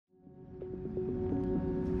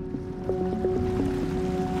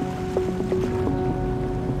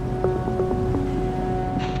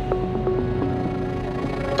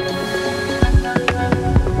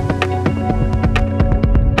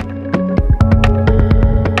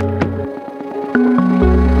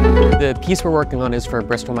The piece we're working on is for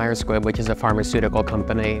Bristol Myers Squibb, which is a pharmaceutical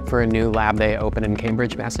company, for a new lab they opened in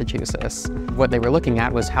Cambridge, Massachusetts. What they were looking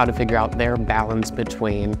at was how to figure out their balance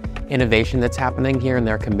between innovation that's happening here and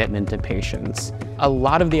their commitment to patients. A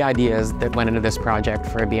lot of the ideas that went into this project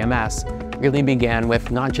for BMS really began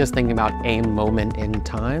with not just thinking about a moment in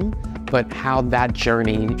time, but how that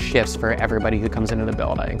journey shifts for everybody who comes into the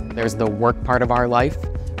building. There's the work part of our life,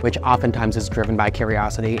 which oftentimes is driven by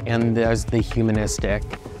curiosity, and there's the humanistic,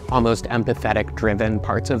 almost empathetic driven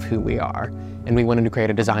parts of who we are. And we wanted to create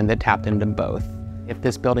a design that tapped into both. If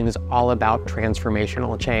this building is all about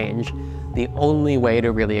transformational change, the only way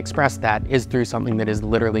to really express that is through something that is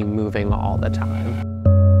literally moving all the time.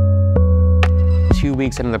 2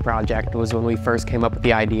 weeks into the project was when we first came up with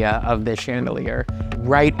the idea of this chandelier.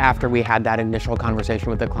 Right after we had that initial conversation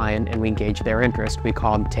with the client and we engaged their interest, we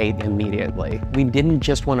called TAIT immediately. We didn't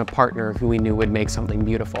just want a partner who we knew would make something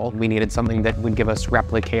beautiful. We needed something that would give us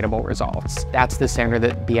replicatable results. That's the standard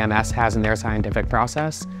that BMS has in their scientific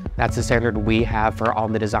process. That's the standard we have for all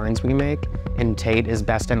the designs we make, and TAIT is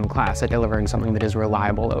best in class at delivering something that is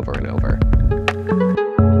reliable over and over.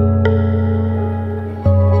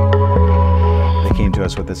 Came to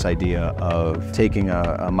us with this idea of taking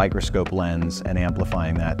a microscope lens and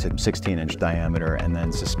amplifying that to 16-inch diameter and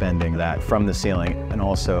then suspending that from the ceiling, and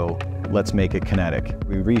also let's make it kinetic.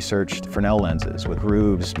 We researched Fresnel lenses with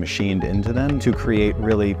grooves machined into them to create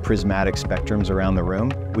really prismatic spectrums around the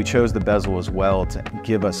room. We chose the bezel as well to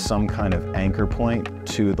give us some kind of anchor point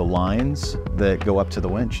to the lines that go up to the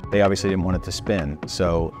winch. They obviously didn't want it to spin,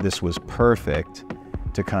 so this was perfect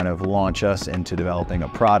to kind of launch us into developing a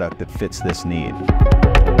product that fits this need.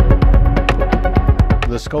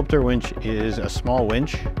 The Sculptor Winch is a small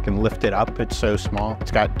winch. You can lift it up, it's so small.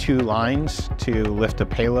 It's got 2 lines to lift a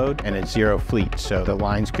payload, and it's 0 fleet, so the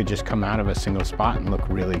lines could just come out of a single spot and look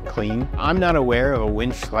really clean. I'm not aware of a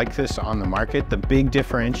winch like this on the market. The big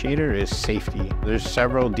differentiator is safety. There's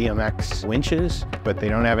several DMX winches, but they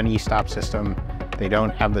don't have an e-stop system. They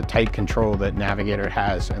don't have the tight control that Navigator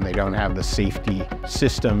has, and they don't have the safety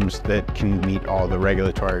systems that can meet all the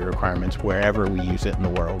regulatory requirements wherever we use it in the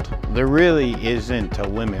world. There really isn't a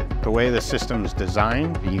limit. The way the system's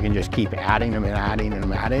designed, you can just keep adding them and adding them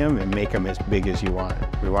and adding them and make them as big as you want.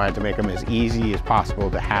 We wanted to make them as easy as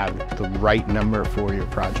possible to have the right number for your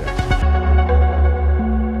project.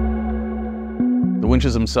 The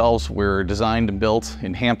winches themselves were designed and built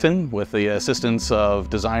in Hampton with the assistance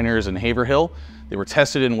of designers in Haverhill. They were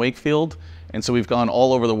tested in Wakefield, and so we've gone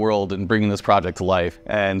all over the world in bringing this project to life.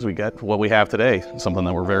 And we got what we have today, something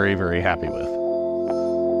that we're very, very happy with.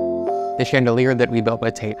 The chandelier that we built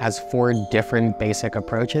with TAIT has 4 different basic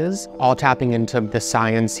approaches, all tapping into the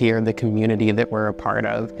science here, the community that we're a part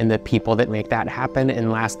of, and the people that make that happen,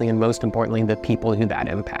 and lastly and most importantly, the people who that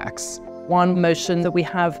impacts. One motion that we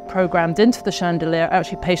have programmed into the chandelier are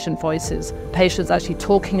actually patient voices. Patients actually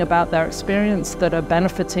talking about their experience that are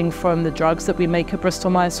benefiting from the drugs that we make at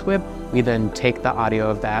Bristol Myers Squibb. We then take the audio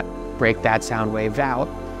of that, break that sound wave out.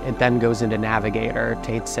 It then goes into Navigator,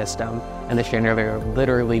 TAIT's system, and the chandelier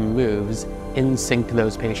literally moves in sync to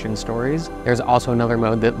those patient stories. There's also another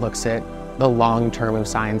mode that looks at the long term of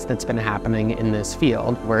science that's been happening in this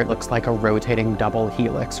field, where it looks like a rotating double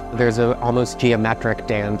helix. There's an almost geometric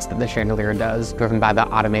dance that the chandelier does, driven by the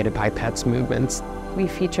automated pipettes movements. We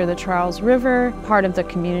feature the Charles River, part of the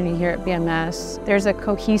community here at BMS. There's a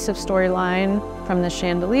cohesive storyline from the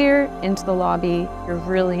chandelier into the lobby. You're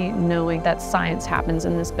really knowing that science happens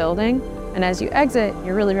in this building. And as you exit,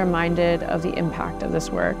 you're really reminded of the impact of this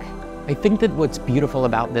work. I think that what's beautiful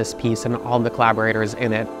about this piece and all the collaborators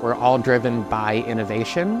in it, we're all driven by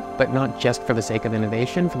innovation, but not just for the sake of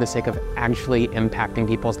innovation, for the sake of actually impacting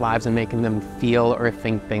people's lives and making them feel or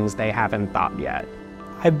think things they haven't thought yet.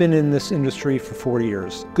 I've been in this industry for 40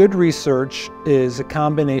 years. Good research is a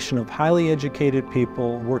combination of highly educated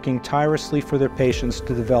people working tirelessly for their patients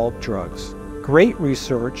to develop drugs. Great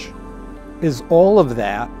research is all of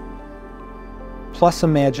that, plus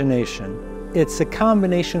imagination. It's a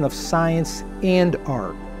combination of science and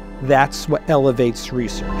art. That's what elevates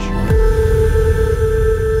research.